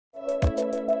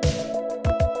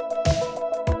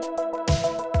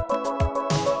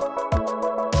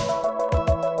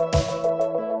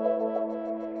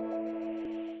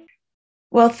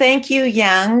Well, thank you,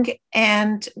 Young,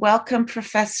 and welcome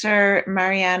Professor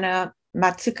Mariana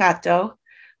Mazzucato,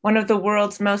 one of the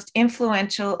world's most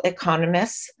influential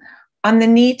economists, on the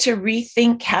need to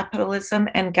rethink capitalism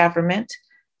and government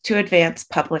to advance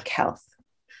public health.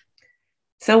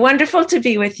 So wonderful to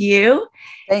be with you.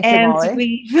 Thank you,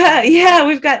 Molly.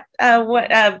 We've got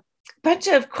a bunch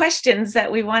of questions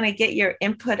that we want to get your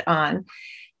input on.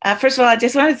 First of all, I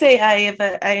just want to say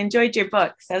I enjoyed your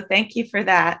book, so thank you for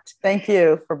that. Thank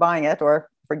you for buying it or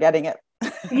for getting it.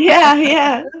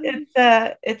 Yeah.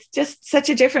 It's just such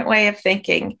a different way of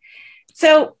thinking.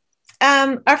 So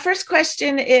our first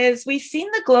question is, we've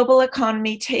seen the global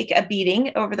economy take a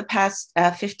beating over the past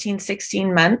 15,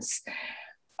 16 months,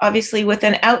 obviously with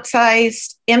an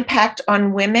outsized impact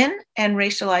on women and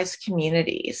racialized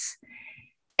communities.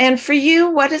 And for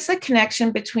you, what is the connection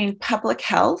between public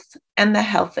health and the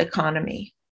health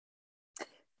economy?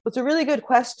 It's a really good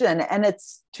question. And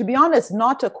it's, to be honest,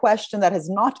 not a question that has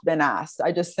not been asked.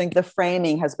 I just think the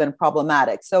framing has been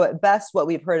problematic. So at best, what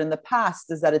we've heard in the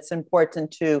past is that it's important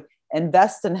to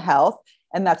invest in health,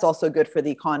 and that's also good for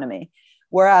the economy.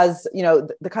 Whereas,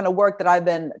 the kind of work that I've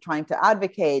been trying to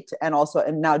advocate and also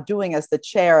am now doing as the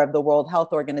chair of the World Health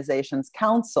Organization's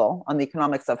Council on the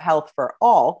Economics of Health for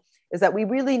All is that we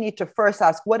really need to first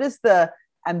ask, what is the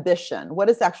ambition? What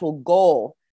is the actual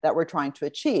goal that we're trying to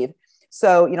achieve?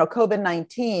 So,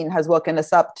 COVID-19 has woken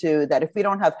us up to that if we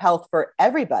don't have health for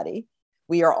everybody,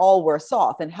 we are all worse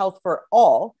off. And health for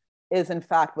all is, in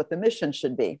fact, what the mission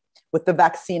should be. With the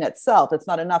vaccine itself, it's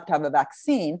not enough to have a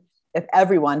vaccine if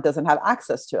everyone doesn't have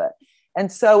access to it. And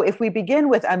so if we begin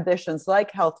with ambitions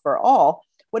like health for all,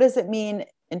 what does it mean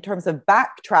in terms of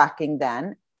backtracking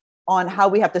then on how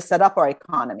we have to set up our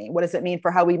economy? What does it mean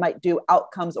for how we might do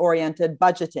outcomes-oriented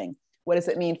budgeting? What does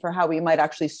it mean for how we might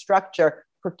actually structure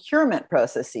procurement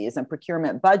processes and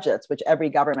procurement budgets, which every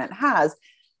government has,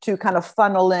 to kind of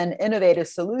funnel in innovative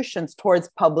solutions towards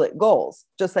public goals,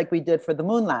 just like we did for the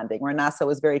moon landing, where NASA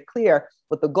was very clear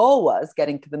what the goal was,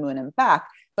 getting to the moon and back,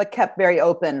 but kept very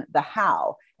open the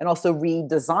how, and also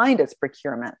redesigned its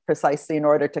procurement precisely in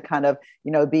order to kind of,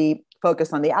 be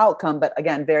focused on the outcome, but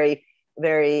again, very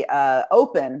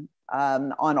open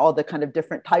on all the kind of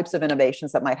different types of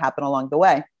innovations that might happen along the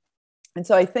way. And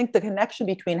so I think the connection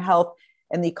between health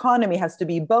and the economy has to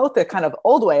be both a kind of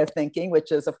old way of thinking,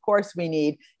 which is, of course, we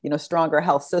need, stronger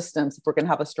health systems if we're going to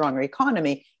have a stronger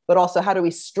economy, but also how do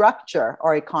we structure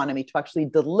our economy to actually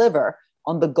deliver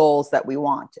on the goals that we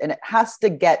want? And it has to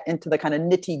get into the kind of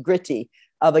nitty gritty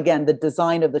of, again, the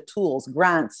design of the tools,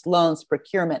 grants, loans,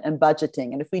 procurement, and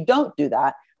budgeting. And if we don't do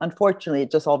that, unfortunately,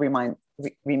 it just all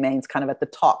remains kind of at the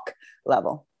talk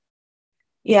level.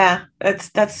 Yeah,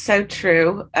 that's so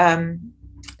true. I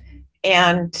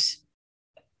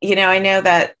know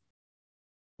that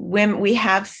when we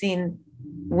have seen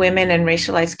women and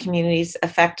racialized communities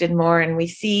affected more, and we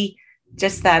see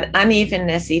just that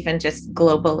unevenness, even just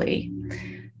globally.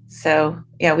 So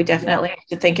yeah, we definitely have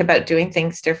to think about doing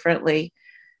things differently.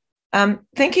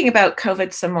 Thinking about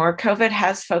COVID some more, COVID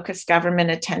has focused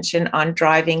government attention on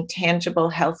driving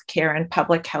tangible healthcare and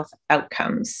public health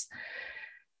outcomes.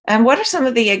 And what are some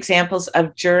of the examples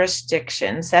of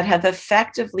jurisdictions that have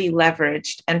effectively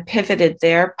leveraged and pivoted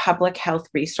their public health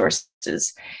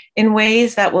resources in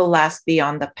ways that will last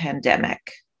beyond the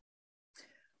pandemic?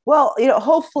 Well,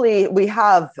 hopefully we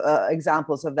have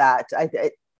examples of that.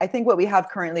 I think what we have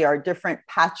currently are different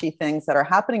patchy things that are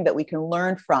happening that we can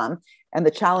learn from. And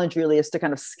the challenge really is to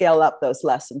kind of scale up those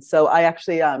lessons. So I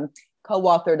actually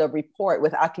co-authored a report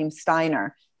with Achim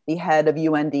Steiner, the head of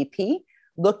UNDP,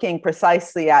 looking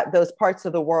precisely at those parts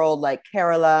of the world like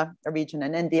Kerala, a region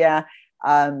in India,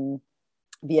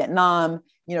 Vietnam.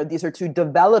 These are two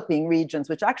developing regions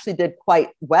which actually did quite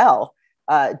well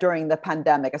during the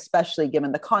pandemic, especially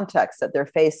given the context that they're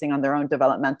facing on their own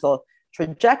developmental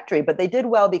trajectory. But they did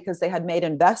well because they had made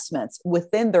investments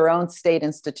within their own state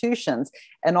institutions,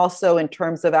 and also in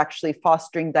terms of actually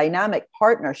fostering dynamic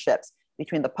partnerships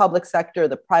between the public sector,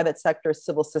 the private sector,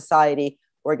 civil society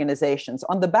organizations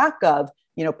on the back of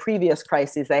previous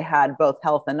crises they had, both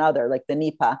health and other, like the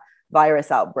Nipah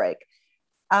virus outbreak.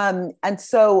 And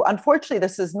so, unfortunately,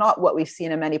 this is not what we've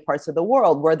seen in many parts of the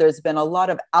world, where there's been a lot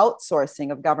of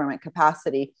outsourcing of government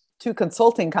capacity to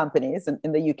consulting companies.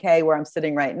 In the UK, where I'm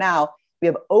sitting right now, we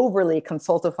have overly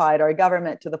consultified our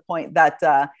government to the point that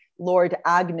Lord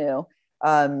Agnew,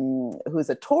 who's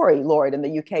a Tory lord in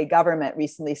the UK government,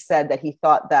 recently said that he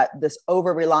thought that this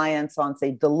over-reliance on,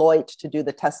 say, Deloitte to do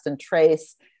the test and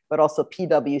trace but also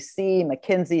PwC,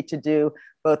 McKinsey to do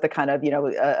both the kind of,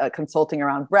 consulting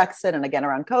around Brexit and again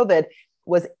around COVID,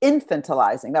 was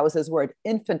infantilizing. That was his word,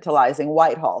 infantilizing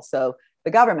Whitehall. So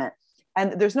the government.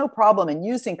 And there's no problem in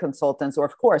using consultants or,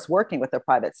 of course, working with the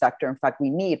private sector. In fact, we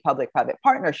need public-private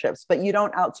partnerships, but you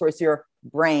don't outsource your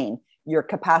brain, your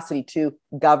capacity to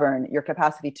govern, your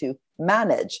capacity to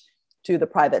manage to the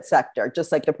private sector,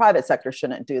 just like the private sector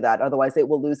shouldn't do that. Otherwise, it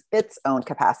will lose its own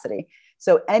capacity.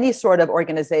 So any sort of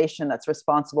organization that's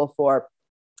responsible for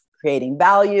creating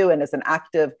value and as an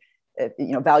active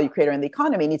value creator in the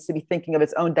economy needs to be thinking of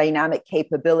its own dynamic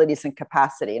capabilities and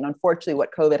capacity. And unfortunately,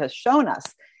 what COVID has shown us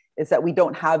is that we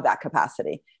don't have that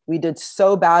capacity. We did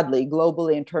so badly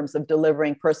globally in terms of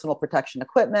delivering personal protection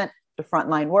equipment to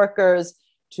frontline workers,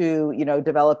 to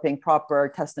developing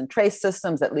proper test and trace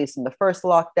systems, at least in the first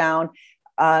lockdown,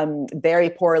 very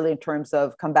poorly in terms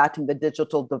of combating the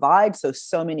digital divide.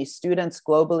 So many students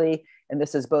globally, and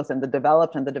this is both in the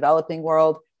developed and the developing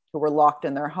world, who were locked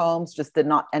in their homes, just did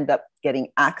not end up getting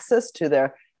access to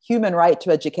their human right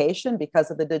to education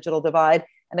because of the digital divide.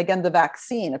 And again, the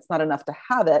vaccine, it's not enough to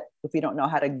have it if we don't know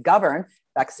how to govern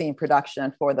vaccine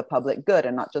production for the public good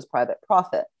and not just private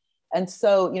profit. And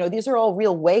so, these are all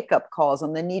real wake-up calls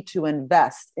on the need to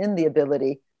invest in the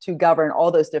ability to govern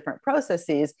all those different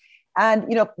processes.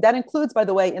 And, that includes, by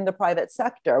the way, in the private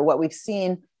sector, what we've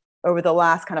seen over the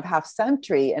last kind of half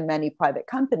century in many private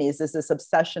companies is this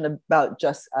obsession about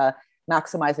just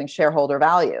maximizing shareholder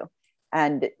value.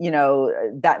 And,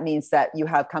 that means that you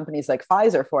have companies like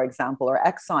Pfizer, for example, or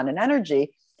Exxon in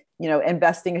energy,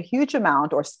 investing a huge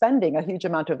amount or spending a huge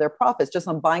amount of their profits just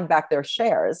on buying back their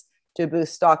shares to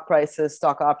boost stock prices,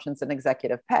 stock options, and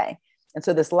executive pay. And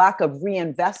so this lack of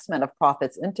reinvestment of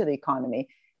profits into the economy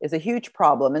is a huge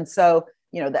problem. And so,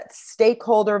 that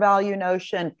stakeholder value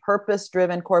notion,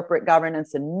 purpose-driven corporate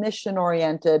governance, and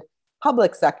mission-oriented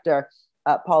public sector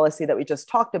policy that we just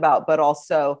talked about, but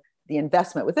also the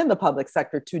investment within the public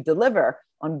sector to deliver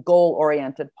on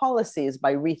goal-oriented policies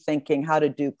by rethinking how to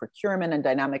do procurement in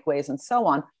dynamic ways and so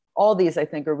on. All these, I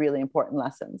think, are really important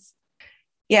lessons.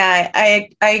 Yeah, I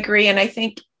agree. And I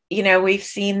think, we've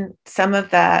seen some of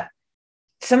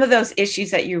those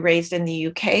issues that you raised in the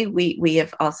UK, we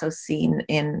have also seen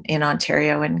in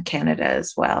Ontario and Canada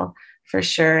as well, for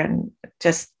sure. And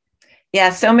just,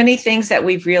 so many things that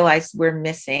we've realized we're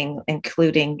missing,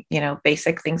 including,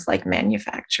 basic things like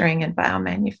manufacturing and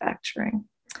biomanufacturing.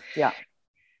 Yeah.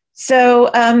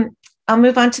 So I'll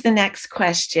move on to the next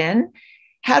question.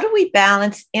 How do we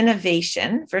balance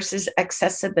innovation versus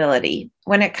accessibility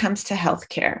when it comes to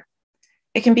healthcare?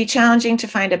 It can be challenging to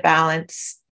find a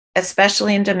balance,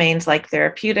 especially in domains like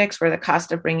therapeutics, where the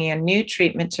cost of bringing a new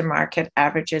treatment to market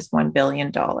averages $1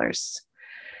 billion.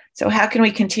 So how can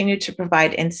we continue to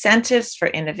provide incentives for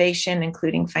innovation,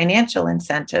 including financial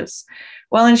incentives,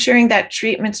 while ensuring that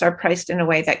treatments are priced in a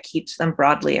way that keeps them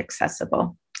broadly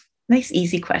accessible? Nice,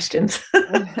 easy questions.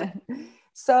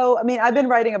 So, I've been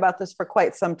writing about this for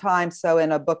quite some time. So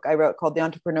in a book I wrote called The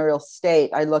Entrepreneurial State,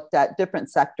 I looked at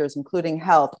different sectors, including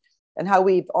health, and how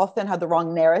we've often had the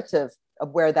wrong narrative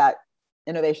of where that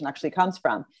innovation actually comes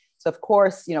from. So of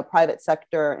course, private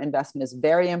sector investment is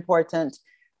very important.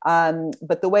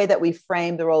 But the way that we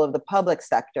frame the role of the public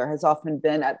sector has often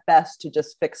been at best to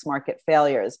just fix market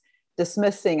failures,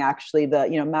 dismissing actually the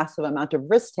massive amount of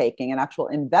risk-taking and actual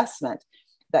investment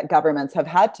that governments have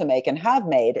had to make and have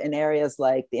made in areas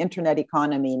like the internet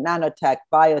economy, nanotech,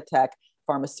 biotech,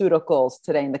 pharmaceuticals,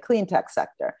 today in the cleantech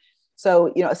sector.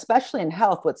 So, especially in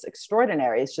health, what's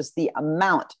extraordinary is just the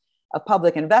amount of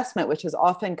public investment, which has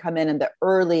often come in the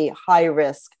early, high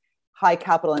risk, high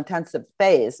capital intensive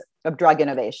phase of drug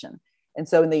innovation. And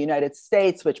so in the United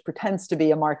States, which pretends to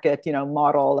be a market,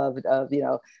 model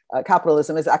of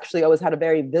capitalism, has actually always had a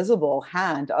very visible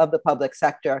hand of the public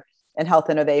sector in health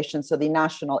innovation. So the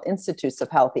National Institutes of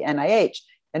Health, the NIH,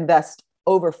 invest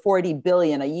over 40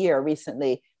 billion a year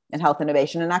recently in health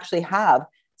innovation, and actually have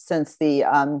since the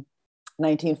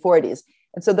 1940s.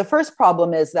 And so the first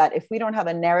problem is that if we don't have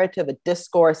a narrative, a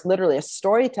discourse, literally a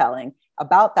storytelling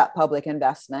about that public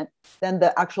investment, then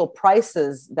the actual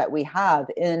prices that we have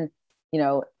in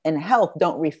health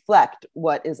don't reflect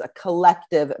what is a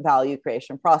collective value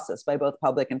creation process by both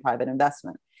public and private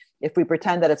investment. If we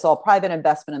pretend that it's all private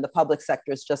investment and the public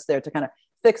sector is just there to kind of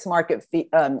fix market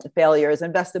failures,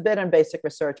 invest a bit in basic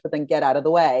research, but then get out of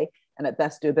the way, and at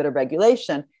best do a bit of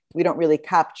regulation, we don't really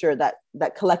capture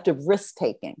that collective risk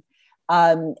taking.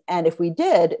 And if we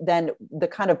did, then the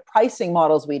kind of pricing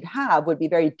models we'd have would be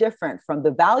very different from the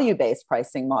value-based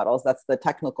pricing models. That's the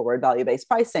technical word, value-based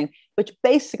pricing, which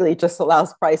basically just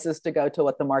allows prices to go to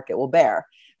what the market will bear.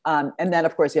 And then,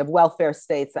 of course, you have welfare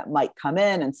states that might come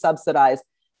in and subsidize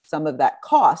some of that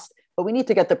cost. But we need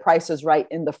to get the prices right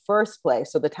in the first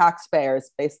place. So the taxpayer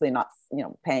is basically not,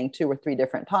 paying 2 or 3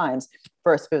 different times,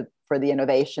 first for the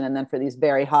innovation, and then for these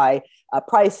very high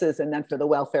prices, and then for the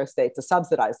welfare state to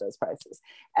subsidize those prices.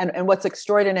 And what's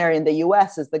extraordinary in the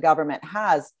US is the government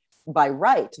has, by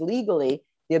right, legally,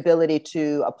 the ability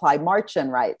to apply margin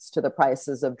rights to the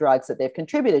prices of drugs that they've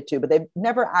contributed to, but they've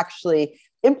never actually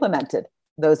implemented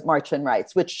those margin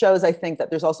rights, which shows, I think, that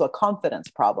there's also a confidence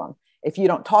problem. If you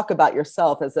don't talk about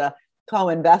yourself as a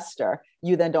co-investor,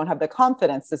 you then don't have the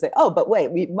confidence to say, oh, but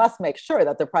wait, we must make sure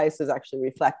that the prices actually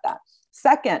reflect that.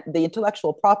 Second, the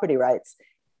intellectual property rights,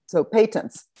 so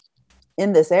patents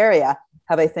in this area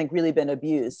have, I think, really been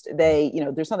abused.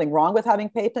 There's nothing wrong with having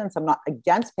patents. I'm not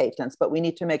against patents, but we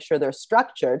need to make sure they're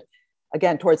structured,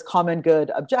 again, towards common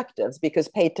good objectives, because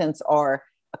patents are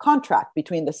a contract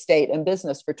between the state and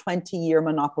business for 20-year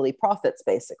monopoly profits,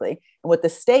 basically. And what the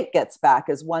state gets back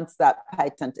is, once that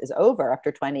patent is over,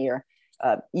 after 20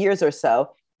 years or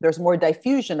so, there's more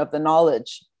diffusion of the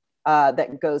knowledge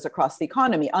that goes across the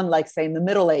economy, unlike, say, in the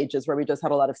Middle Ages, where we just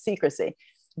had a lot of secrecy.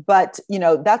 But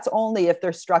that's only if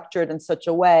they're structured in such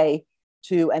a way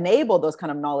to enable those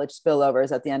kind of knowledge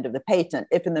spillovers at the end of the patent.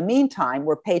 If in the meantime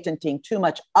we're patenting too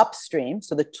much upstream,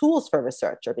 so the tools for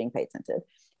research are being patented,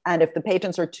 and if the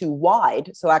patents are too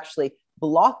wide, so actually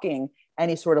blocking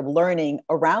any sort of learning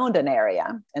around an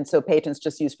area, and so patents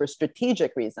just used for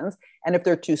strategic reasons, and if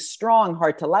they're too strong,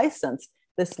 hard to license,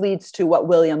 this leads to what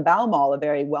William Baumol, a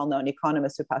very well-known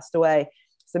economist who passed away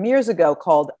some years ago,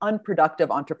 called unproductive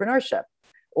entrepreneurship,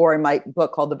 or in my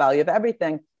book called The Value of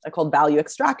Everything, I called value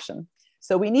extraction.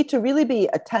 So we need to really be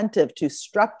attentive to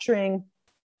structuring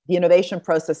the innovation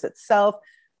process itself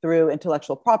through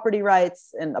intellectual property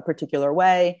rights in a particular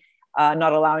way,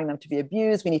 not allowing them to be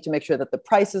abused. We need to make sure that the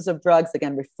prices of drugs,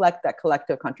 again, reflect that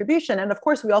collective contribution. And of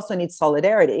course, we also need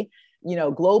solidarity,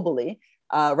 globally,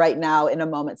 right now in a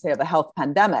moment, say, of a health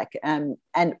pandemic.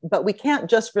 But we can't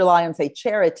just rely on, say,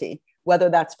 charity, whether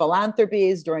that's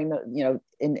philanthropies during the,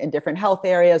 in different health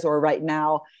areas, or right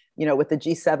now, with the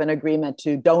G7 agreement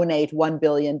to donate 1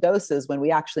 billion doses when we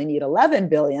actually need 11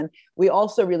 billion. We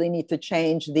also really need to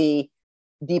change the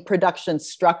production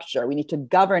structure. We need to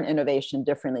govern innovation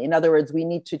differently. In other words, we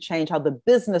need to change how the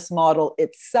business model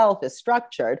itself is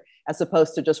structured, as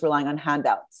opposed to just relying on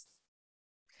handouts.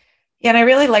 Yeah, and I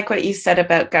really like what you said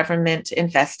about government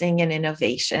investing in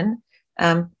innovation.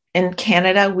 In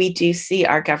Canada, we do see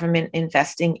our government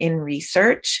investing in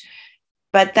research,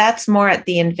 but that's more at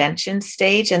the invention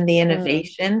stage, and the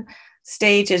innovation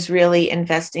stage is really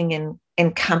investing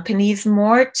in companies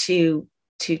more to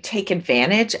take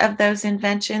advantage of those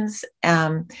inventions.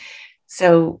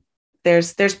 So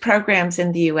there's programs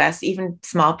in the US, even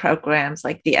small programs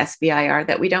like the SBIR,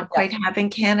 that we don't quite have in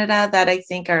Canada, that I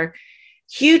think are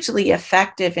hugely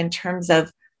effective in terms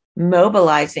of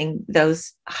mobilizing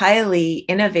those highly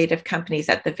innovative companies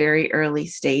at the very early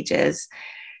stages.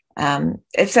 And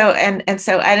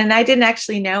I didn't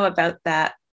actually know about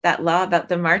that law about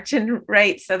the margin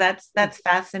rate. So that's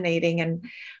fascinating. And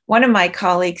one of my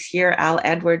colleagues here, Al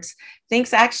Edwards,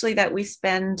 thinks actually that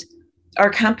our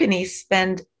companies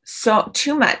spend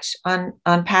too much on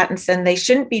patents, and they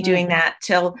shouldn't be doing that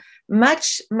till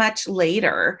much, much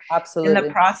later in the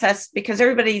process, because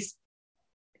everybody's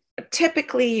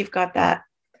typically, you've got that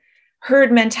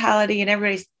herd mentality, and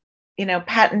everybody's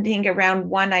patenting around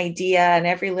one idea and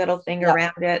every little thing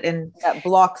around it, and that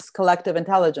blocks collective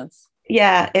intelligence.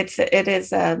 Yeah, it's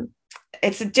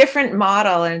a different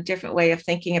model and a different way of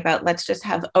thinking about, let's just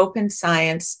have open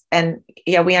science, and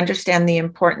we understand the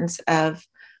importance of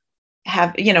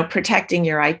protecting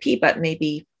your IP, but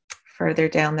maybe further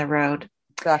down the road.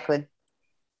 Exactly.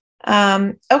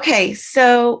 Okay,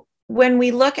 so when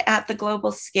we look at the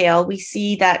global scale, we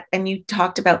see that, and you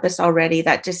talked about this already,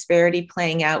 that disparity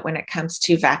playing out when it comes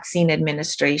to vaccine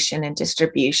administration and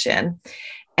distribution.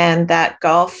 And that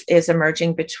gulf is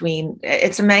emerging between,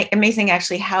 it's amazing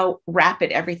actually how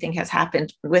rapid everything has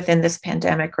happened within this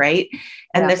pandemic, right?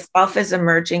 And this gulf is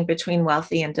emerging between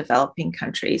wealthy and developing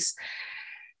countries.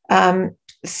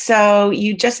 So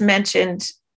you just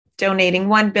mentioned donating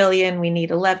 1 billion, we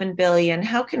need 11 billion.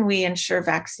 How can we ensure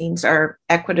vaccines are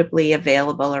equitably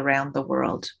available around the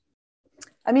world?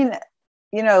 I mean,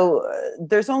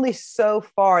 there's only so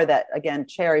far that, again,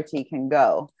 charity can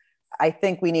go. I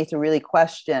think we need to really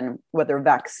question whether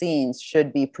vaccines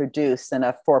should be produced in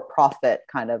a for-profit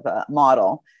kind of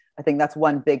model. I think that's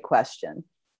one big question.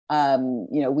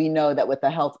 We know that with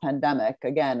the health pandemic,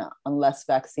 again, unless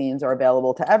vaccines are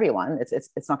available to everyone, it's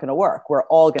not going to work. We're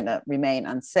all going to remain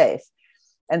unsafe.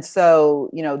 And so,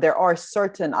 there are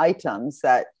certain items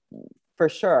that for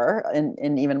sure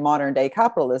in even modern day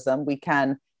capitalism, we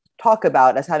can talk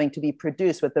about as having to be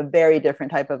produced with a very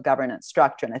different type of governance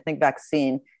structure. And I think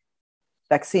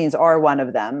vaccines are one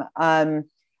of them.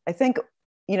 I think,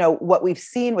 what we've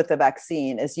seen with the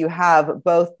vaccine is you have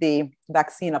both the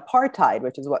vaccine apartheid,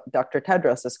 which is what Dr.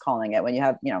 Tedros is calling it, when you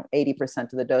have,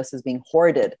 80% of the doses being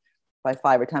hoarded by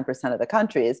 5 or 10% of the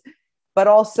countries, but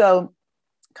also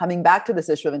coming back to this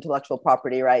issue of intellectual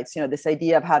property rights, this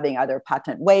idea of having either a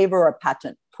patent waiver or a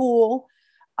patent pool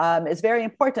is very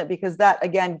important, because that,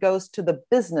 again, goes to the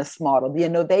business model, the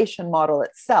innovation model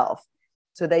itself.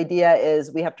 So the idea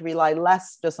is we have to rely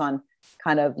less just on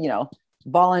kind of,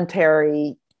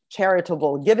 voluntary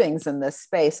charitable givings in this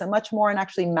space, and much more on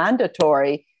actually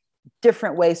mandatory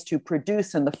different ways to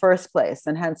produce in the first place.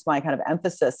 And hence my kind of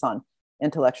emphasis on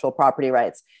intellectual property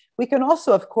rights. We can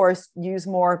also, of course, use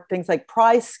more things like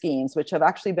prize schemes, which have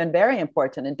actually been very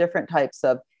important in different types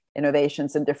of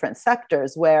innovations in different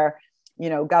sectors, where,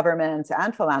 governments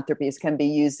and philanthropies can be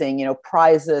using,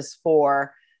 prizes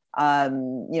for,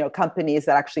 companies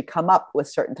that actually come up with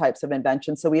certain types of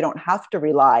inventions. So we don't have to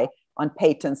rely on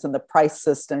patents and the price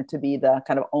system to be the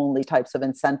kind of only types of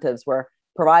incentives we're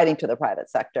providing to the private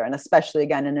sector. And especially,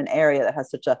 again, in an area that has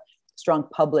such a strong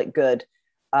public good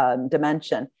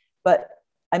dimension. But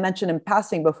I mentioned in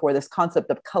passing before this concept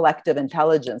of collective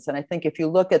intelligence. And I think if you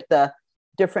look at the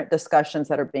different discussions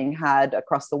that are being had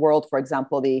across the world, for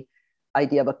example, the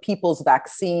idea of a people's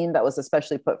vaccine that was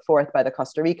especially put forth by the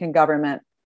Costa Rican government,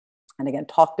 and again,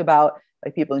 talked about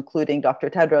by people, including Dr.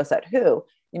 Tedros at WHO,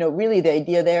 really the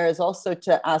idea there is also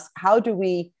to ask, how do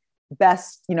we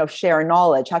best, share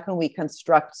knowledge? How can we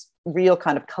construct real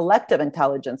kind of collective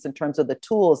intelligence in terms of the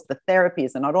tools, the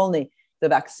therapies, and not only the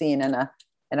vaccine in a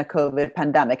COVID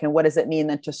pandemic? And what does it mean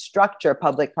then to structure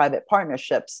public-private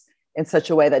partnerships in such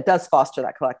a way that does foster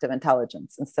that collective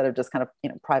intelligence instead of just kind of,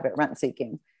 private rent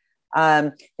seeking?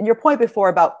 And your point before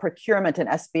about procurement and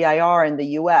SBIR in the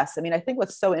US, I think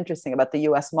what's so interesting about the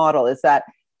US model is that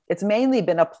it's mainly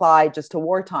been applied just to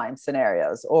wartime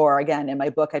scenarios. Or again, in my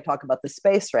book, I talk about the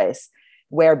space race,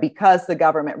 where because the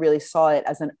government really saw it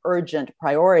as an urgent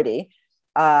priority,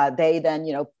 they then,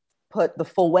 put the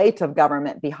full weight of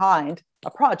government behind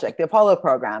a project, the Apollo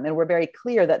program. And we're very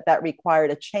clear that that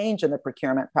required a change in the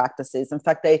procurement practices. In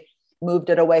fact, they moved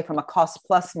it away from a cost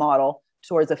plus model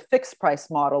towards a fixed price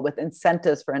model with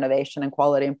incentives for innovation and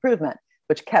quality improvement,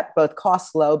 which kept both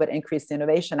costs low, but increased the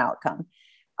innovation outcome.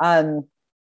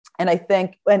 And I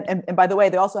think, and by the way,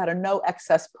 they also had a no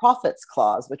excess profits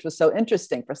clause, which was so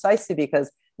interesting, precisely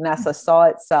because NASA saw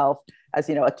itself as,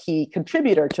 a key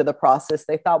contributor to the process.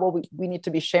 They thought, well, we need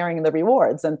to be sharing the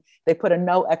rewards. And they put a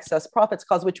no excess profits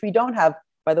clause, which we don't have,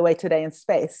 by the way, today in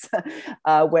space,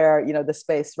 where, the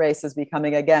space race is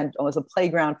becoming, again, almost a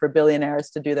playground for billionaires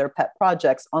to do their pet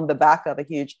projects on the back of a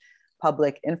huge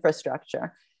public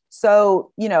infrastructure.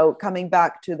 So, coming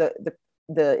back to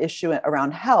the issue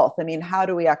around health, how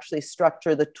do we actually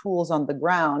structure the tools on the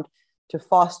ground to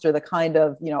foster the kind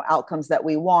of, outcomes that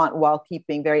we want, while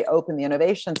keeping very open the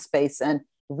innovation space and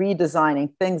redesigning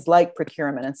things like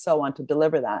procurement and so on to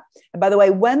deliver that? And by the way,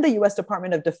 when the US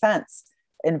Department of Defense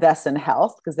invests in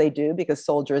health, because they do, because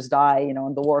soldiers die,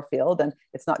 on the war field, and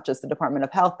it's not just the Department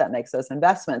of Health that makes those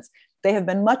investments, they have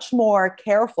been much more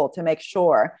careful to make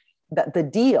sure that the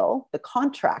deal, the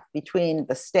contract between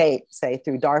the state, say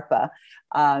through DARPA,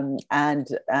 and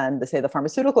the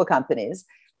pharmaceutical companies,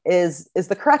 is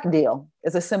the correct deal,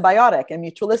 is a symbiotic and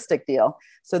mutualistic deal.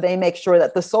 So they make sure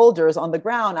that the soldiers on the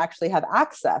ground actually have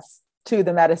access to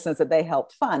the medicines that they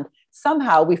helped fund.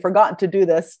 Somehow we've forgotten to do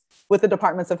this with the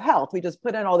departments of health. We just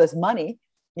put in all this money,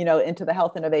 into the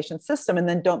health innovation system, and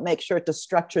then don't make sure to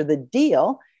structure the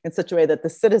deal in such a way that the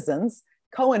citizens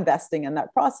co-investing in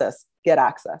that process get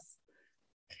access.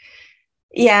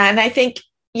 Yeah, and I think,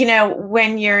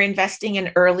 when you're investing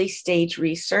in early stage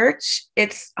research,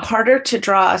 it's harder to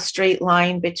draw a straight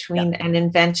line between an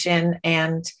invention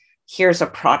and here's a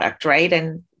product, right?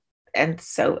 And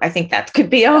so I think that could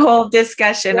be a whole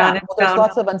discussion on its own. There's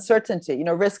lots of uncertainty.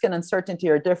 Risk and uncertainty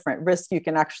are different. Risk, you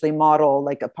can actually model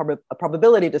like a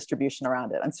probability distribution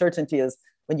around it. Uncertainty is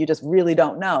when you just really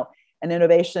don't know. And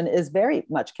innovation is very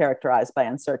much characterized by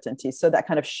uncertainty. So that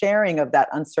kind of sharing of that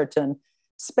uncertain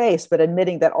space, but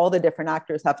admitting that all the different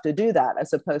actors have to do that,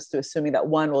 as opposed to assuming that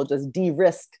one will just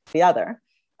de-risk the other,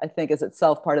 I think is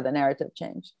itself part of the narrative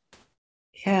change.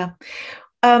 Yeah.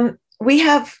 We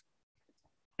have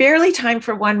barely time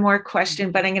for one more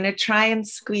question, but I'm going to try and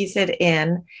squeeze it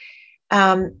in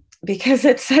because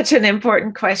it's such an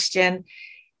important question.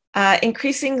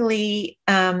 Increasingly,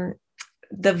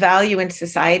 the value in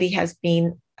society has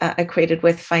been equated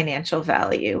with financial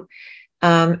value.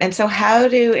 And so how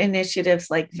do initiatives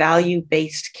like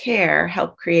value-based care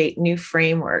help create new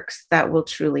frameworks that will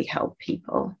truly help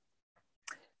people?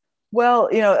 Well,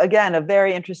 again, a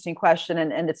very interesting question,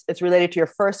 and it's related to your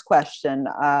first question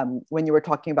when you were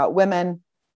talking about women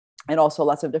and also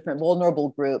lots of different vulnerable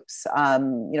groups,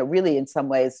 really in some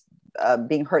ways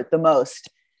being hurt the most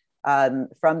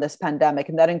from this pandemic.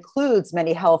 And that includes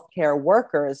many healthcare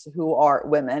workers who are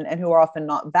women and who are often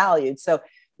not valued. So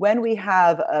when we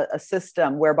have a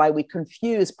system whereby we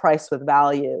confuse price with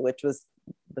value, which was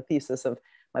the thesis of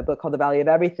my book called The Value of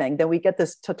Everything, then we get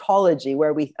this tautology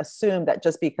where we assume that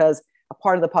just because a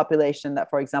part of the population that,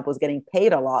 for example, is getting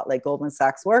paid a lot, like Goldman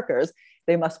Sachs workers,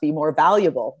 they must be more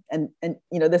valuable. And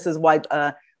this is why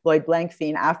Lloyd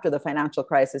Blankfein, after the financial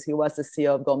crisis, he was the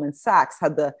CEO of Goldman Sachs,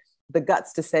 had the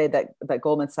guts to say that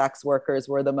Goldman Sachs workers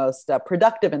were the most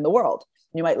productive in the world.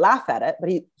 You might laugh at it, but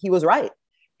he was right.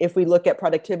 If we look at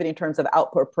productivity in terms of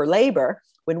output per labor,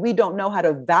 when we don't know how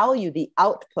to value the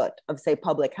output of, say,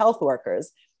 public health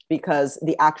workers, because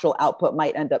the actual output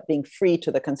might end up being free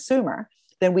to the consumer,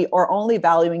 then we are only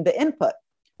valuing the input,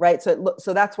 right?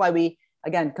 So that's why we,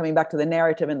 again, coming back to the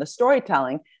narrative and the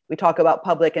storytelling, we talk about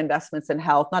public investments in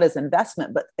health, not as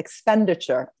investment, but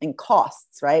expenditure and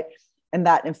costs, right? And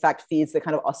that, in fact, feeds the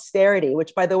kind of austerity,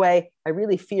 which, by the way, I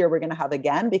really fear we're going to have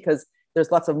again, because there's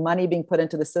lots of money being put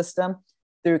into the system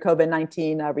through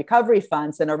COVID-19 recovery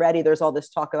funds. And already there's all this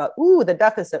talk about, the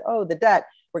deficit, the debt,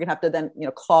 we're going to have to then,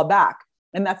 claw back.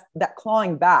 And that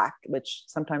clawing back, which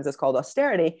sometimes is called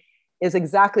austerity, is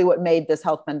exactly what made this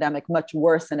health pandemic much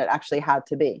worse than it actually had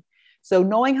to be. So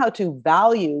knowing how to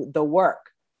value the work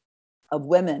of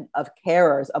women, of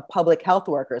carers, of public health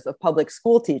workers, of public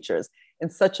school teachers in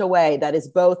such a way that is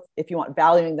both, if you want,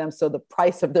 valuing them so the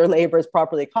price of their labor is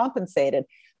properly compensated,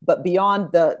 but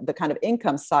beyond the kind of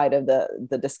income side of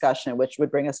the discussion, which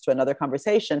would bring us to another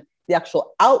conversation, the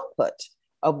actual output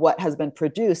of what has been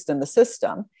produced in the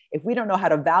system. If we don't know how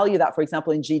to value that, for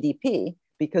example, in GDP,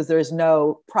 because there's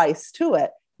no price to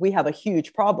it, we have a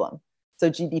huge problem. So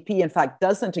GDP, in fact,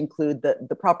 doesn't include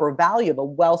the proper value of a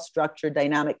well-structured,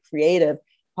 dynamic, creative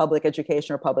public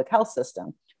education or public health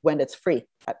system when it's free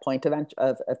at point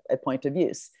of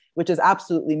use, which is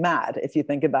absolutely mad if you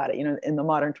think about it. In the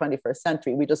modern 21st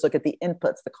century, we just look at the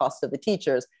inputs, the cost of the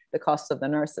teachers, the cost of the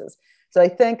nurses. So I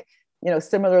think,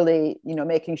 similarly,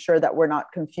 making sure that we're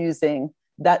not confusing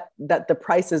that the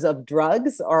prices of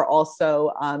drugs are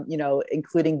also,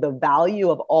 including the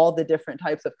value of all the different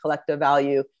types of collective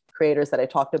value creators that I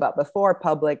talked about before,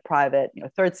 public, private,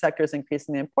 third sector is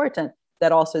increasingly important.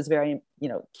 That also is very,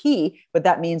 key, but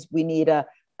that means we need a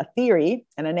theory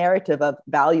and a narrative of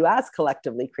value as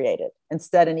collectively created.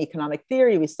 Instead, in economic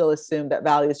theory, we still assume that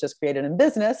value is just created in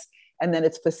business, and then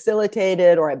it's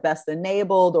facilitated or at best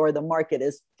enabled, or the market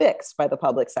is fixed by the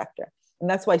public sector. And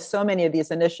that's why so many of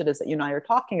these initiatives that you and I are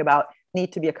talking about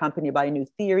need to be accompanied by a new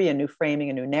theory, a new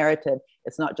framing, a new narrative.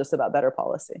 It's not just about better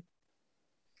policy.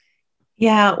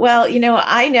 Yeah, well,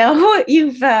 I know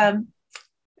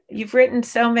you've written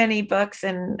so many books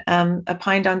and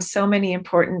opined on so many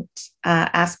important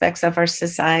aspects of our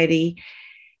society.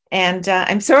 And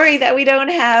I'm sorry that we don't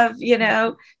have,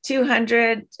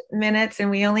 200 minutes and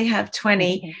we only have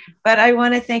 20. But I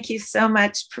want to thank you so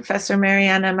much, Professor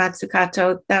Mariana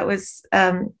Mazzucato. That was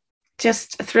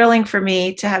just thrilling for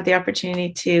me to have the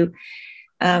opportunity to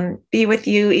be with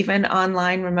you, even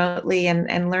online, remotely,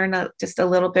 and learn just a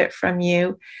little bit from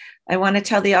you. I want to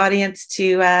tell the audience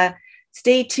to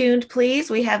stay tuned, please.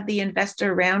 We have the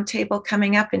Investor Roundtable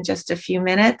coming up in just a few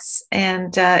minutes,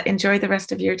 and enjoy the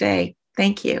rest of your day.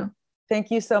 Thank you.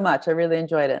 Thank you so much. I really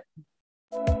enjoyed it.